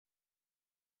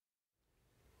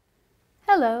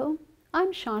Hello,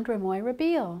 I'm Chandra Moira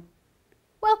Beal.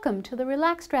 Welcome to the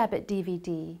Relaxed Rabbit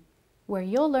DVD, where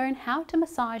you'll learn how to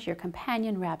massage your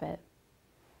companion rabbit.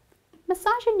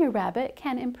 Massaging your rabbit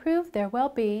can improve their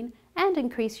well-being and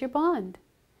increase your bond.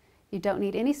 You don't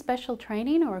need any special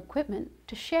training or equipment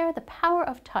to share the power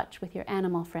of touch with your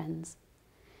animal friends.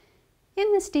 In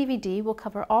this DVD, we'll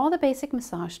cover all the basic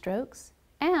massage strokes,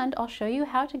 and I'll show you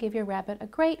how to give your rabbit a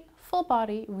great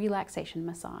full-body relaxation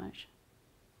massage.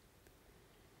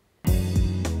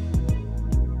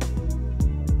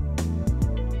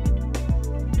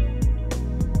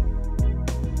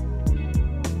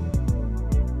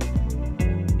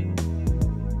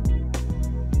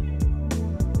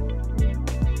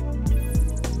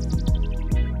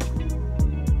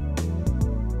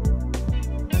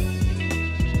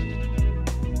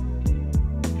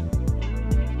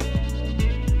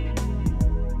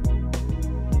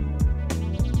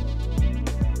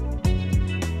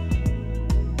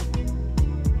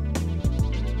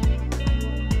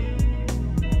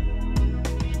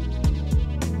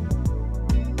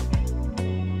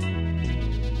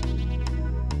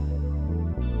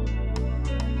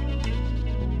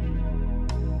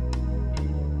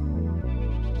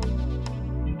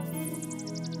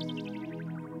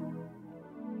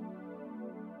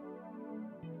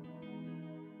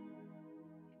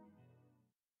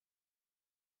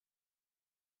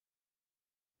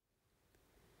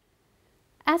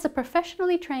 As a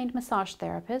professionally trained massage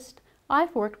therapist,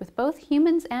 I've worked with both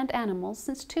humans and animals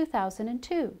since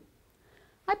 2002.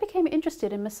 I became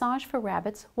interested in massage for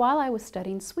rabbits while I was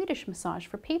studying Swedish massage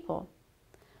for people.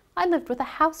 I lived with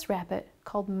a house rabbit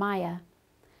called Maya,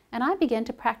 and I began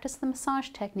to practice the massage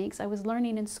techniques I was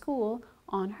learning in school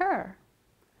on her.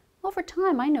 Over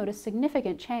time, I noticed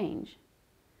significant change.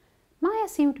 Maya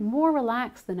seemed more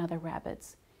relaxed than other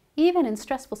rabbits, even in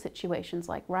stressful situations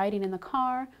like riding in the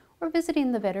car or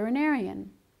visiting the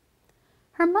veterinarian.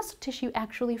 Her muscle tissue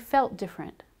actually felt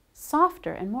different,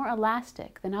 softer and more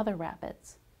elastic than other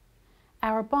rabbits.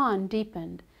 Our bond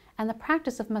deepened, and the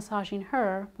practice of massaging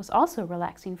her was also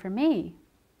relaxing for me.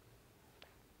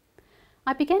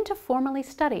 I began to formally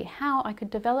study how I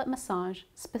could develop massage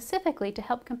specifically to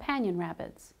help companion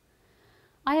rabbits.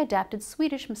 I adapted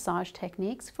Swedish massage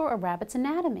techniques for a rabbit's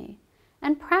anatomy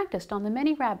and practiced on the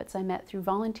many rabbits I met through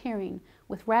volunteering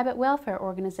with rabbit welfare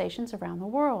organizations around the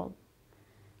world.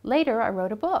 Later, I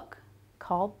wrote a book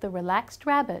called The Relaxed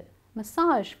Rabbit: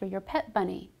 Massage for Your Pet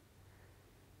Bunny.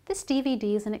 This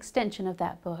DVD is an extension of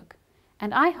that book,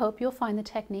 and I hope you'll find the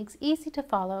techniques easy to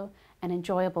follow and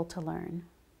enjoyable to learn.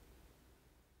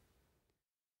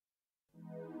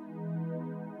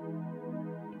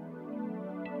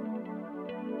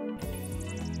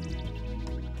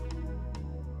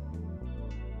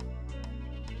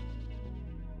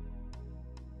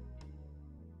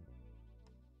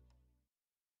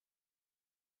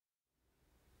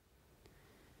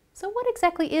 So what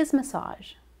exactly is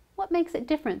massage? What makes it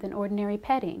different than ordinary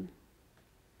petting?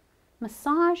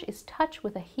 Massage is touch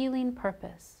with a healing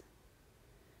purpose.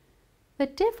 The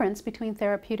difference between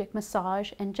therapeutic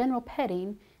massage and general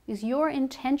petting is your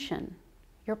intention,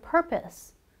 your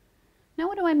purpose. Now,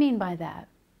 what do I mean by that?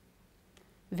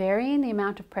 Varying the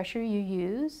amount of pressure you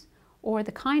use or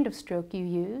the kind of stroke you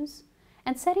use,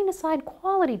 and setting aside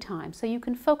quality time so you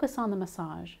can focus on the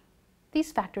massage.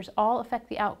 These factors all affect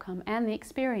the outcome and the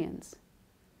experience.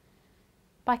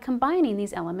 By combining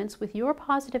these elements with your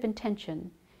positive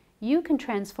intention, you can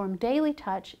transform daily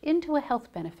touch into a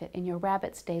health benefit in your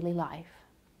rabbit's daily life.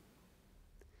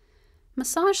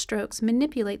 Massage strokes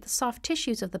manipulate the soft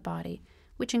tissues of the body,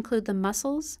 which include the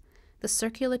muscles, the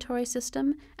circulatory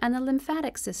system, and the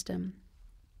lymphatic system.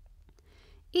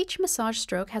 Each massage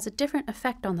stroke has a different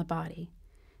effect on the body.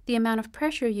 The amount of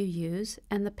pressure you use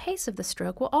and the pace of the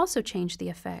stroke will also change the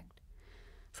effect.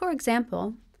 For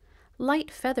example,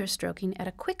 light feather stroking at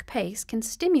a quick pace can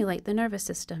stimulate the nervous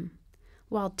system,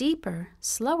 while deeper,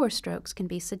 slower strokes can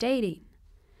be sedating.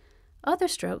 Other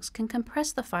strokes can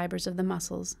compress the fibers of the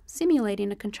muscles,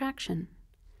 simulating a contraction.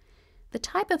 The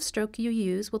type of stroke you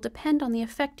use will depend on the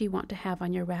effect you want to have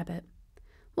on your rabbit.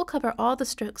 We'll cover all the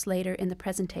strokes later in the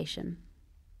presentation.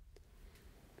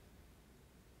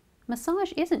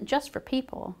 Massage isn't just for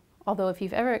people, although if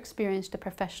you've ever experienced a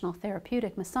professional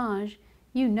therapeutic massage,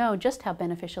 you know just how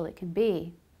beneficial it can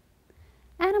be.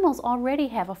 Animals already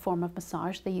have a form of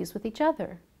massage they use with each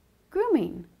other: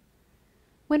 grooming.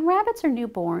 When rabbits are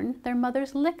newborn, their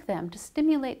mothers lick them to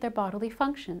stimulate their bodily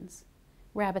functions.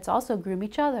 Rabbits also groom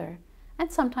each other,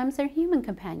 and sometimes their human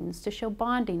companions to show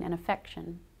bonding and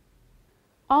affection.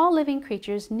 All living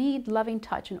creatures need loving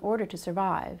touch in order to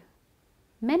survive.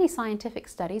 Many scientific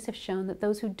studies have shown that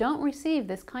those who don't receive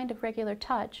this kind of regular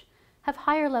touch have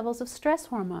higher levels of stress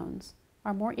hormones,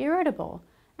 are more irritable,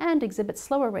 and exhibit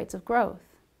slower rates of growth.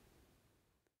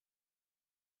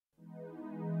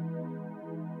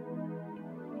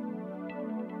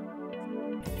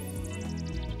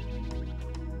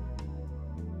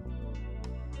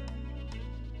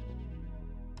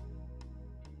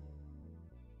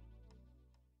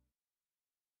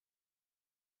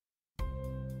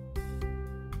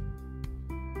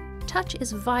 Touch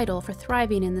is vital for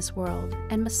thriving in this world,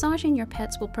 and massaging your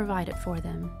pets will provide it for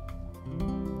them.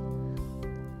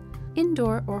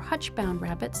 Indoor or hutch-bound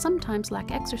rabbits sometimes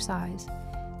lack exercise.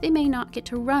 They may not get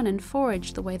to run and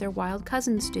forage the way their wild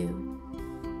cousins do.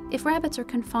 If rabbits are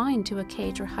confined to a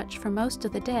cage or hutch for most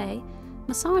of the day,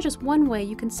 massage is one way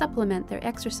you can supplement their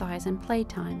exercise and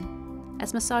playtime,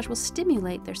 as massage will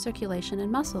stimulate their circulation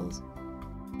and muscles.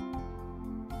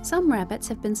 Some rabbits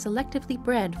have been selectively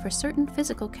bred for certain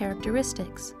physical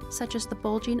characteristics, such as the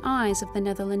bulging eyes of the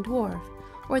Netherland dwarf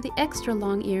or the extra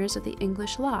long ears of the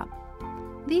English lop.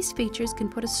 These features can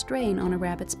put a strain on a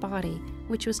rabbit's body,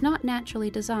 which was not naturally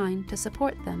designed to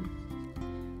support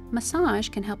them. Massage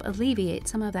can help alleviate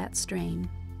some of that strain.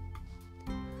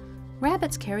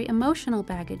 Rabbits carry emotional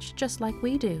baggage just like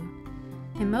we do.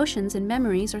 Emotions and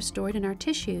memories are stored in our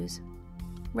tissues.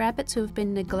 Rabbits who have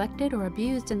been neglected or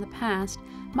abused in the past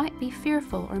might be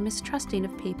fearful or mistrusting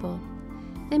of people.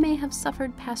 They may have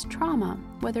suffered past trauma,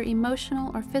 whether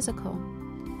emotional or physical.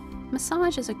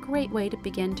 Massage is a great way to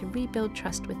begin to rebuild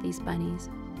trust with these bunnies.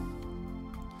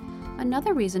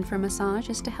 Another reason for massage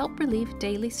is to help relieve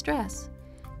daily stress.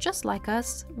 Just like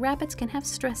us, rabbits can have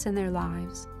stress in their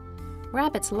lives.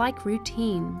 Rabbits like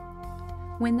routine.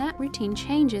 When that routine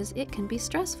changes, it can be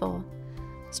stressful.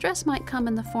 Stress might come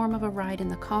in the form of a ride in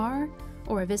the car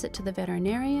or a visit to the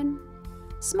veterinarian.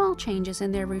 Small changes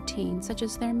in their routine, such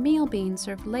as their meal being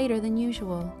served later than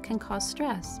usual, can cause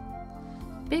stress.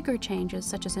 Bigger changes,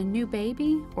 such as a new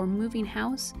baby or moving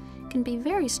house, can be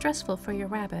very stressful for your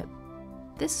rabbit.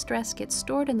 This stress gets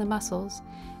stored in the muscles,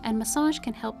 and massage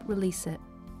can help release it.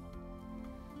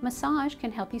 Massage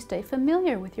can help you stay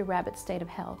familiar with your rabbit's state of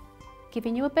health,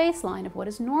 giving you a baseline of what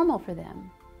is normal for them.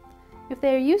 If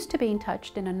they are used to being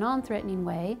touched in a non-threatening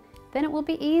way, then it will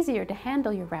be easier to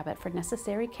handle your rabbit for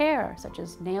necessary care, such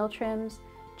as nail trims,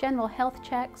 general health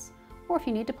checks, or if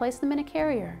you need to place them in a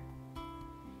carrier.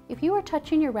 If you are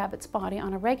touching your rabbit's body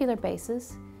on a regular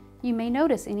basis, you may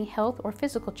notice any health or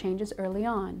physical changes early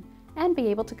on, and be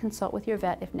able to consult with your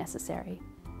vet if necessary.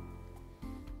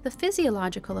 The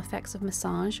physiological effects of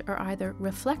massage are either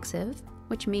reflexive,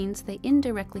 which means they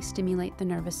indirectly stimulate the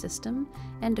nervous system,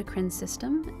 endocrine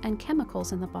system, and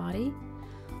chemicals in the body,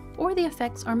 or the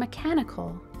effects are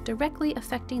mechanical, directly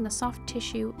affecting the soft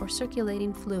tissue or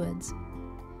circulating fluids.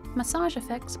 Massage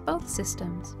affects both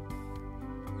systems.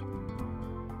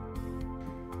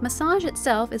 Massage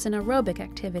itself is an aerobic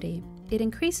activity. It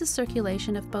increases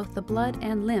circulation of both the blood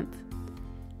and lymph.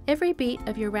 Every beat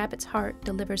of your rabbit's heart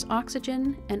delivers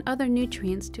oxygen and other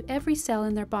nutrients to every cell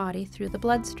in their body through the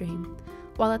bloodstream,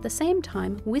 while at the same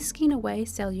time whisking away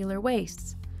cellular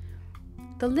wastes.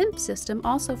 The lymph system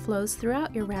also flows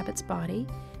throughout your rabbit's body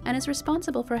and is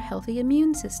responsible for a healthy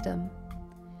immune system.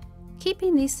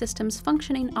 Keeping these systems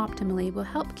functioning optimally will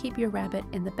help keep your rabbit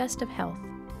in the best of health.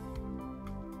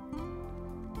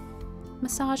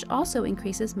 Massage also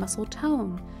increases muscle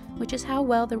tone, which is how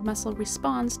well the muscle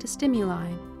responds to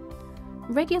stimuli.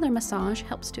 Regular massage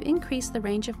helps to increase the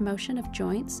range of motion of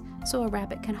joints so a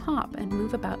rabbit can hop and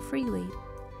move about freely.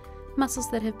 Muscles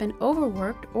that have been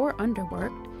overworked or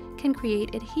underworked can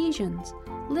create adhesions,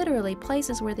 literally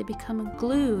places where they become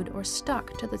glued or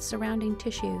stuck to the surrounding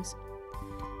tissues.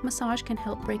 Massage can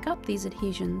help break up these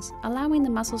adhesions, allowing the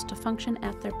muscles to function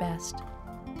at their best.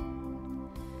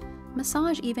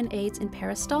 Massage even aids in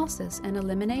peristalsis and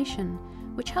elimination,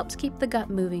 which helps keep the gut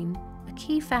moving, a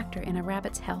key factor in a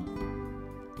rabbit's health.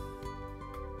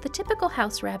 The typical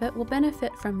house rabbit will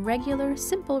benefit from regular,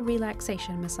 simple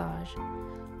relaxation massage.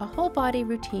 A whole-body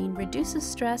routine reduces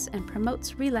stress and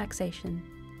promotes relaxation.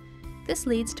 This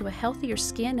leads to a healthier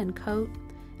skin and coat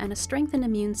and a strengthened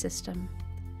immune system.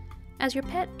 As your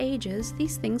pet ages,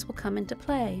 these things will come into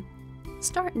play.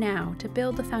 Start now to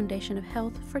build the foundation of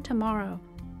health for tomorrow.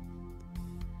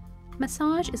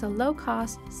 Massage is a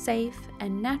low-cost, safe,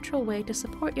 and natural way to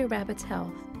support your rabbit's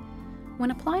health.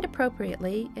 When applied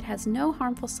appropriately, it has no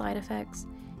harmful side effects,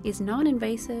 is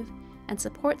non-invasive, and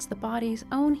supports the body's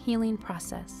own healing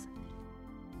process.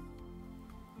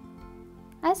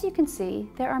 As you can see,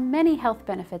 there are many health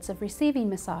benefits of receiving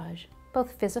massage,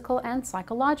 both physical and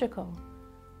psychological.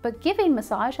 But giving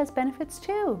massage has benefits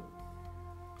too.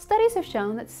 Studies have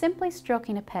shown that simply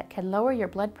stroking a pet can lower your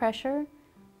blood pressure,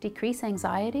 decrease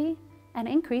anxiety, and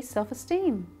increase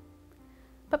self-esteem.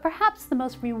 But perhaps the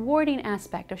most rewarding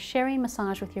aspect of sharing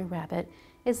massage with your rabbit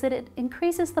is that it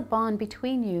increases the bond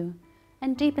between you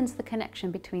and deepens the connection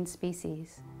between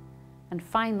species. And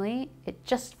finally, it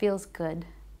just feels good.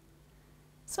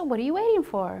 So what are you waiting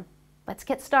for? Let's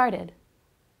get started.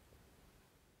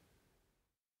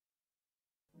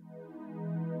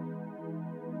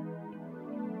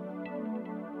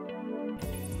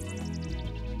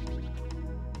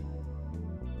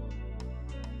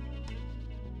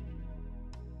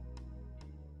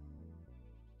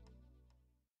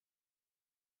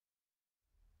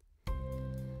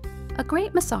 A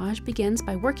great massage begins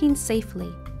by working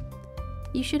safely.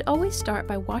 You should always start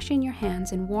by washing your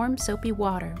hands in warm, soapy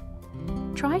water.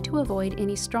 Try to avoid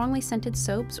any strongly scented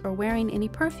soaps or wearing any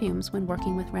perfumes when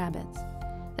working with rabbits.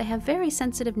 They have very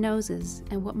sensitive noses,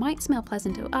 and what might smell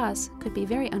pleasant to us could be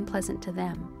very unpleasant to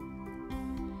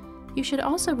them. You should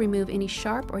also remove any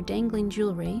sharp or dangling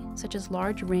jewelry, such as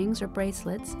large rings or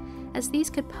bracelets, as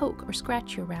these could poke or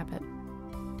scratch your rabbit.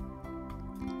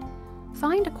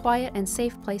 Find a quiet and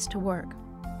safe place to work.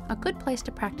 A good place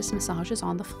to practice massage is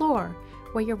on the floor,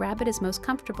 where your rabbit is most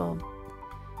comfortable.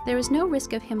 There is no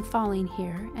risk of him falling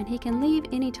here, and he can leave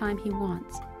anytime he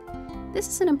wants. This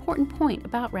is an important point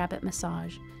about rabbit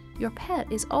massage. Your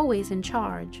pet is always in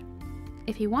charge.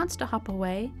 If he wants to hop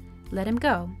away, let him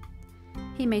go.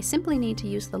 He may simply need to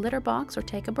use the litter box or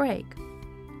take a break.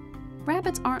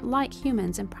 Rabbits aren't like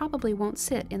humans and probably won't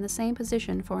sit in the same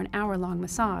position for an hour-long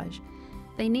massage.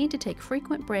 They need to take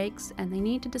frequent breaks, and they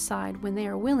need to decide when they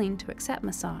are willing to accept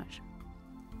massage.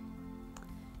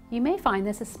 You may find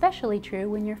this especially true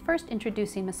when you're first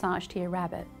introducing massage to your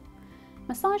rabbit.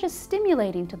 Massage is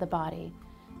stimulating to the body,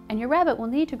 and your rabbit will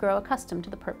need to grow accustomed to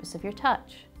the purpose of your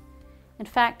touch. In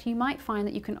fact, you might find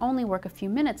that you can only work a few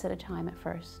minutes at a time at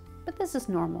first, but this is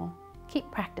normal.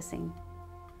 Keep practicing.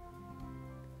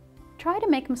 Try to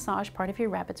make massage part of your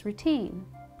rabbit's routine.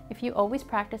 If you always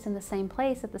practice in the same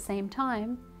place at the same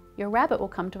time, your rabbit will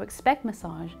come to expect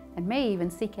massage and may even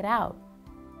seek it out.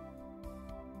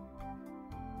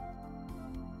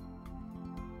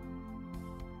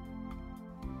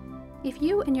 If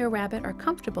you and your rabbit are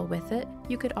comfortable with it,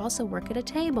 you could also work at a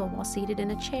table while seated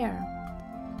in a chair.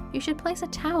 You should place a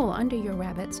towel under your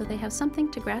rabbit so they have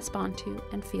something to grasp onto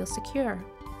and feel secure.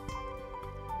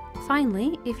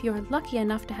 Finally, if you're lucky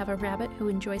enough to have a rabbit who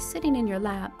enjoys sitting in your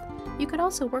lap, you could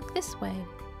also work this way.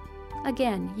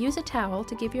 Again, use a towel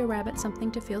to give your rabbit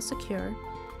something to feel secure,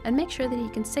 and make sure that he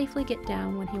can safely get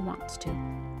down when he wants to.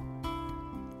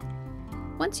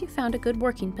 Once you've found a good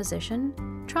working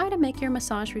position, try to make your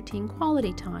massage routine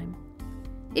quality time.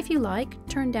 If you like,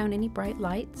 turn down any bright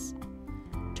lights.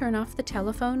 Turn off the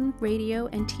telephone, radio,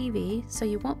 and TV so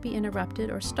you won't be interrupted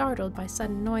or startled by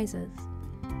sudden noises.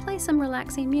 Play some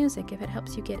relaxing music if it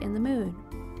helps you get in the mood.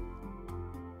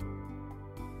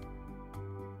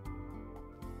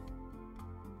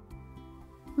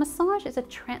 Massage is a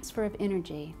transfer of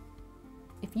energy.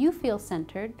 If you feel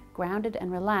centered, grounded,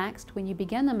 and relaxed when you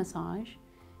begin the massage,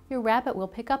 your rabbit will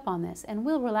pick up on this and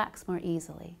will relax more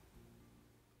easily.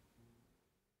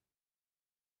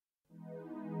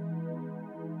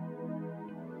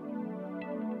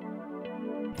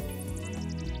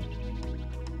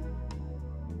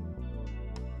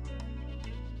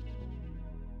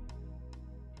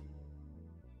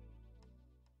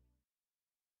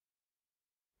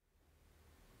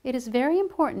 It is very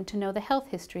important to know the health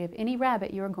history of any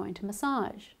rabbit you are going to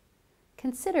massage.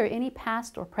 Consider any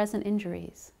past or present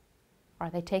injuries. Are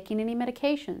they taking any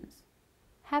medications?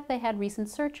 Have they had recent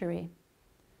surgery?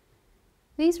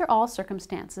 These are all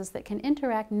circumstances that can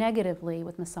interact negatively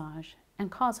with massage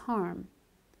and cause harm.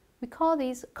 We call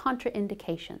these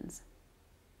contraindications.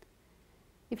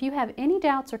 If you have any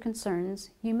doubts or concerns,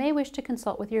 you may wish to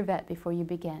consult with your vet before you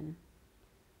begin.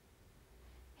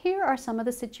 Here are some of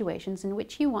the situations in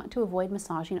which you want to avoid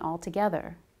massaging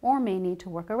altogether, or may need to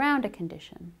work around a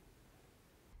condition.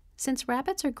 Since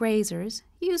rabbits are grazers,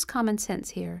 use common sense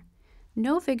here.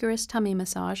 No vigorous tummy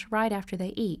massage right after they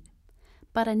eat,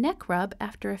 but a neck rub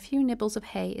after a few nibbles of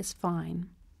hay is fine.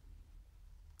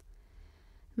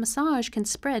 Massage can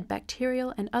spread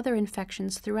bacterial and other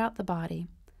infections throughout the body.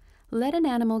 Let an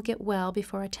animal get well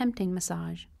before attempting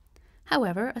massage.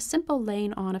 However, a simple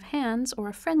laying on of hands or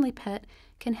a friendly pet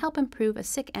can help improve a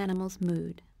sick animal's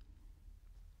mood.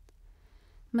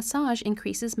 Massage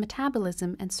increases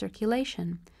metabolism and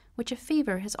circulation, which a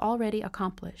fever has already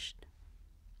accomplished.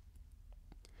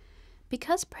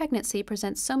 Because pregnancy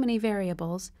presents so many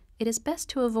variables, it is best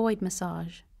to avoid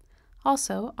massage.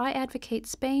 Also, I advocate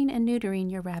spaying and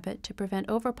neutering your rabbit to prevent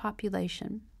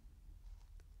overpopulation.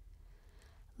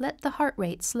 Let the heart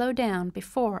rate slow down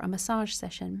before a massage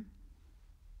session.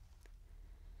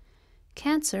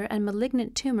 Cancer and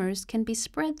malignant tumors can be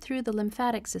spread through the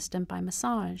lymphatic system by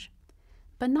massage.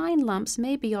 Benign lumps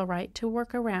may be all right to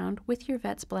work around with your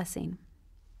vet's blessing.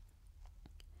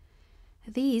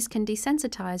 These can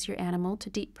desensitize your animal to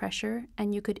deep pressure,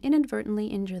 and you could inadvertently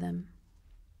injure them.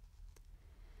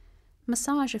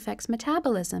 Massage affects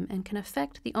metabolism and can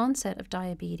affect the onset of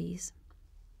diabetes.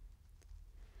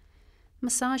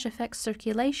 Massage affects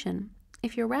circulation.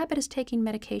 If your rabbit is taking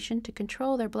medication to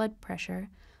control their blood pressure,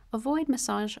 avoid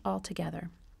massage altogether.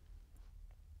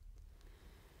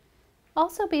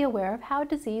 Also be aware of how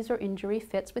disease or injury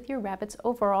fits with your rabbit's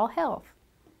overall health.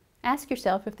 Ask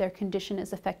yourself if their condition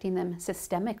is affecting them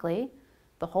systemically,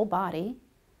 the whole body,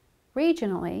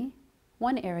 regionally,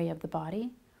 one area of the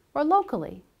body, or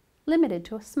locally, limited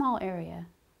to a small area.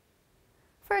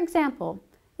 For example,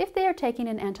 if they are taking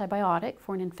an antibiotic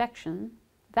for an infection,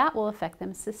 that will affect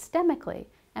them systemically,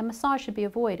 and massage should be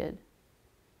avoided.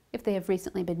 If they have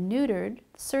recently been neutered,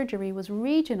 surgery was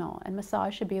regional and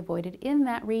massage should be avoided in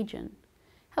that region.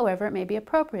 However, it may be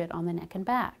appropriate on the neck and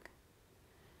back.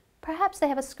 Perhaps they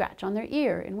have a scratch on their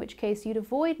ear, in which case you'd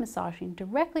avoid massaging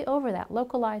directly over that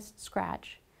localized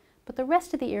scratch, but the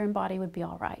rest of the ear and body would be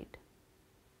all right.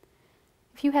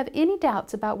 If you have any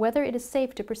doubts about whether it is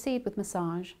safe to proceed with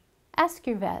massage, ask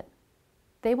your vet.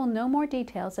 They will know more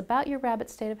details about your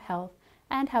rabbit's state of health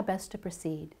and how best to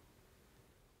proceed.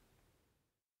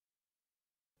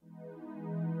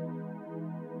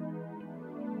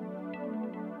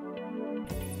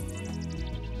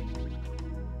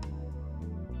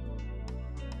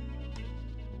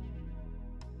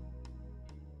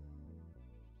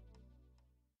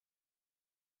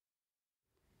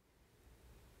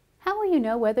 How will you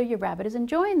know whether your rabbit is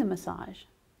enjoying the massage?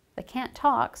 They can't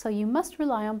talk, so you must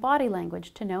rely on body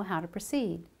language to know how to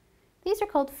proceed. These are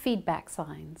called feedback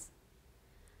signs.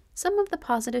 Some of the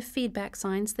positive feedback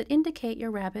signs that indicate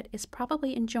your rabbit is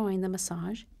probably enjoying the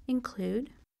massage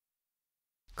include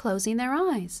closing their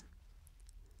eyes,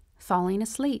 falling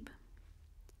asleep,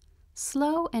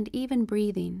 slow and even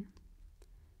breathing,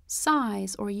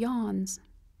 sighs or yawns,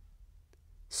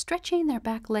 stretching their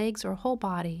back legs or whole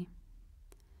body,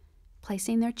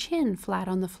 placing their chin flat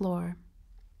on the floor,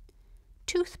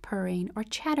 tooth purring or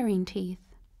chattering teeth,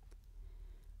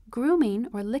 grooming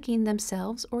or licking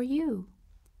themselves or you,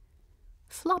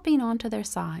 flopping onto their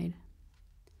side,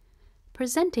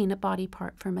 presenting a body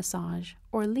part for massage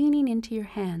or leaning into your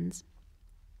hands.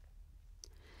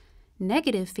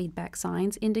 Negative feedback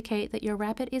signs indicate that your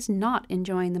rabbit is not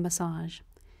enjoying the massage.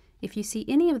 If you see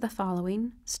any of the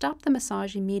following, stop the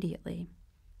massage immediately.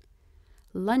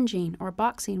 Lunging or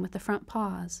boxing with the front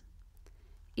paws,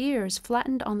 ears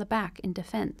flattened on the back in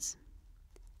defense,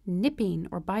 nipping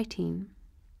or biting,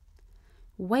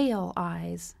 whale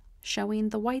eyes, showing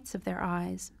the whites of their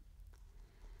eyes,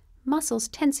 muscles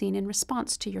tensing in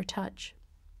response to your touch,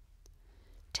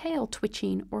 tail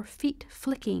twitching or feet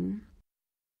flicking,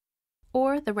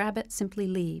 or the rabbit simply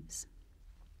leaves.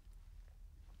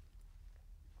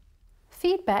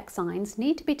 Feedback signs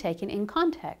need to be taken in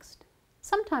context.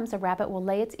 Sometimes a rabbit will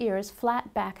lay its ears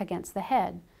flat back against the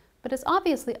head, but is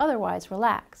obviously otherwise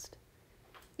relaxed.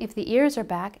 If the ears are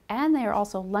back and they are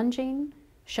also lunging,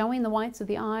 showing the whites of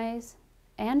the eyes,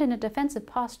 and in a defensive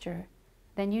posture,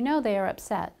 then you know they are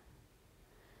upset.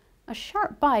 A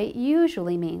sharp bite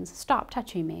usually means "stop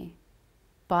touching me."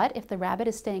 But if the rabbit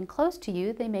is staying close to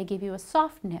you, they may give you a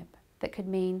soft nip that could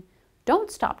mean "don't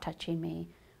stop touching me,"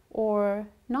 or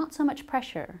 "not so much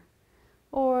pressure,"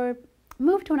 or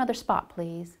 "move to another spot,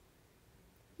 please."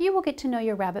 You will get to know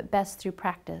your rabbit best through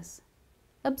practice.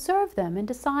 Observe them and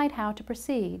decide how to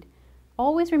proceed,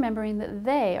 always remembering that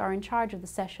they are in charge of the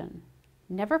session.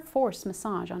 Never force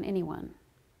massage on anyone.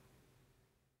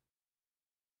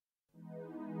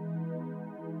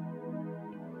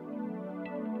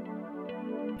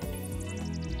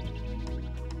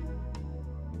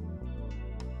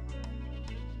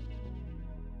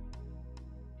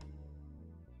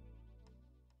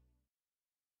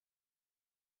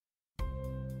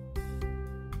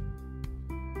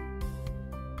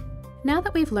 Now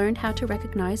that we've learned how to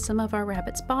recognize some of our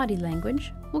rabbits' body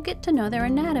language, we'll get to know their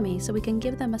anatomy so we can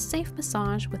give them a safe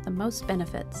massage with the most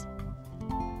benefits.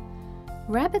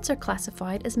 Rabbits are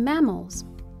classified as mammals.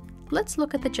 Let's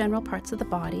look at the general parts of the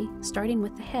body, starting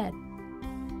with the head.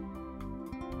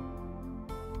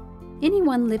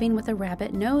 Anyone living with a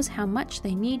rabbit knows how much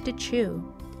they need to chew.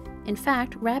 In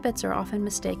fact, rabbits are often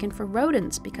mistaken for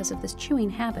rodents because of this chewing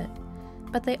habit.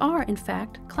 but they are, in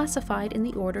fact, classified in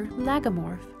the order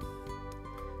Lagomorph.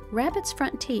 Rabbits'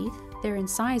 front teeth, their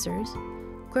incisors,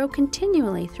 grow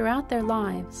continually throughout their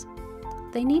lives.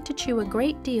 They need to chew a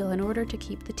great deal in order to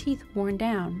keep the teeth worn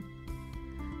down.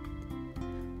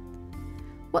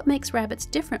 What makes rabbits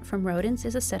different from rodents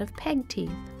is a set of peg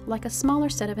teeth, like a smaller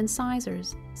set of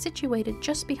incisors, situated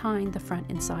just behind the front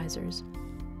incisors.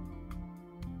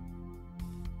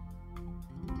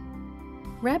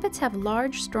 Rabbits have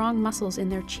large, strong muscles in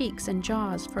their cheeks and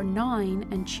jaws for gnawing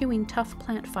and chewing tough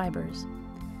plant fibers.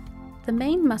 The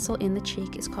main muscle in the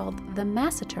cheek is called the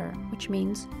masseter, which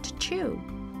means to chew.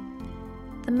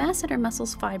 The masseter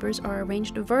muscle's fibers are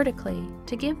arranged vertically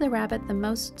to give the rabbit the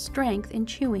most strength in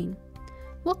chewing.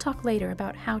 We'll talk later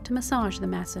about how to massage the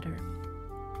masseter.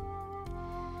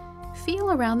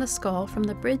 Feel around the skull from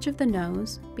the bridge of the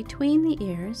nose, between the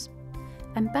ears,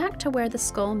 and back to where the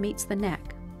skull meets the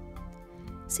neck.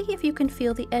 See if you can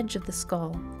feel the edge of the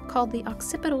skull, called the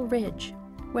occipital ridge,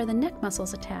 where the neck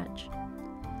muscles attach.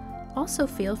 Also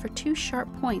feel for two sharp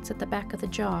points at the back of the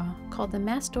jaw, called the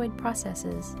mastoid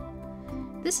processes.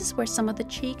 This is where some of the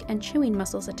cheek and chewing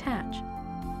muscles attach.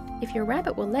 If your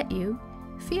rabbit will let you,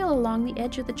 feel along the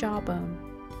edge of the jawbone.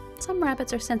 Some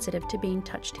rabbits are sensitive to being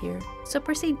touched here, so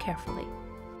proceed carefully.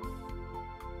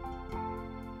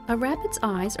 A rabbit's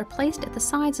eyes are placed at the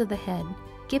sides of the head,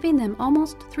 giving them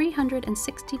almost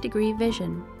 360-degree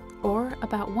vision, or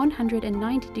about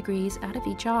 190 degrees out of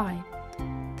each eye.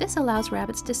 This allows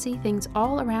rabbits to see things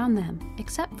all around them,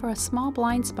 except for a small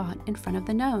blind spot in front of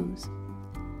the nose.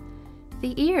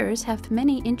 The ears have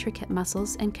many intricate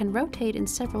muscles and can rotate in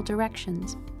several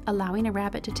directions, allowing a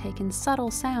rabbit to take in subtle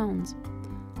sounds.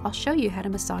 I'll show you how to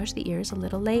massage the ears a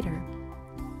little later.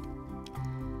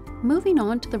 Moving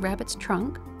on to the rabbit's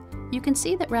trunk, you can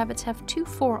see that rabbits have two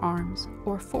forearms,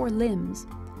 or forelimbs.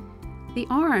 The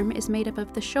arm is made up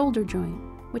of the shoulder joint,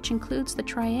 which includes the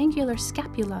triangular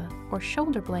scapula, or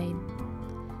shoulder blade,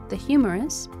 the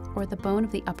humerus, or the bone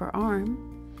of the upper arm,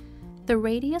 the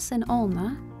radius and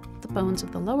ulna, the bones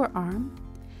of the lower arm,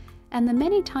 and the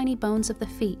many tiny bones of the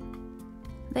feet.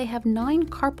 They have 9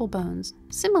 carpal bones,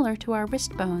 similar to our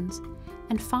wrist bones,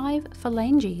 and 5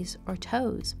 phalanges, or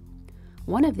toes.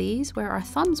 One of these, where our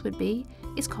thumbs would be,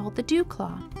 is called the dew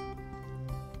claw.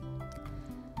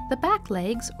 The back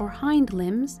legs, or hind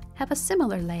limbs, have a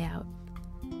similar layout.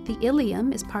 The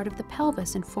ilium is part of the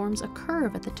pelvis and forms a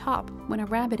curve at the top when a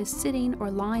rabbit is sitting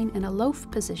or lying in a loaf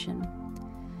position.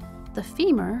 The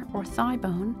femur, or thigh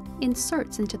bone,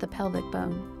 inserts into the pelvic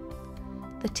bone.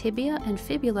 The tibia and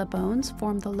fibula bones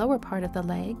form the lower part of the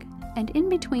leg, and in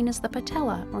between is the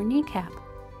patella, or kneecap.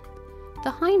 The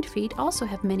hind feet also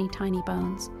have many tiny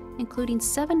bones, including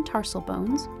 7 tarsal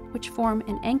bones, which form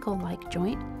an ankle-like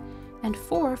joint, and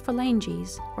 4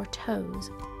 phalanges, or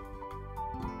toes.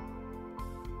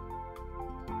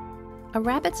 A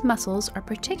rabbit's muscles are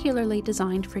particularly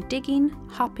designed for digging,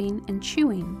 hopping, and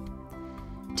chewing.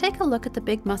 Take a look at the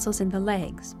big muscles in the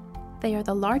legs. They are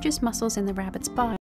the largest muscles in the rabbit's body.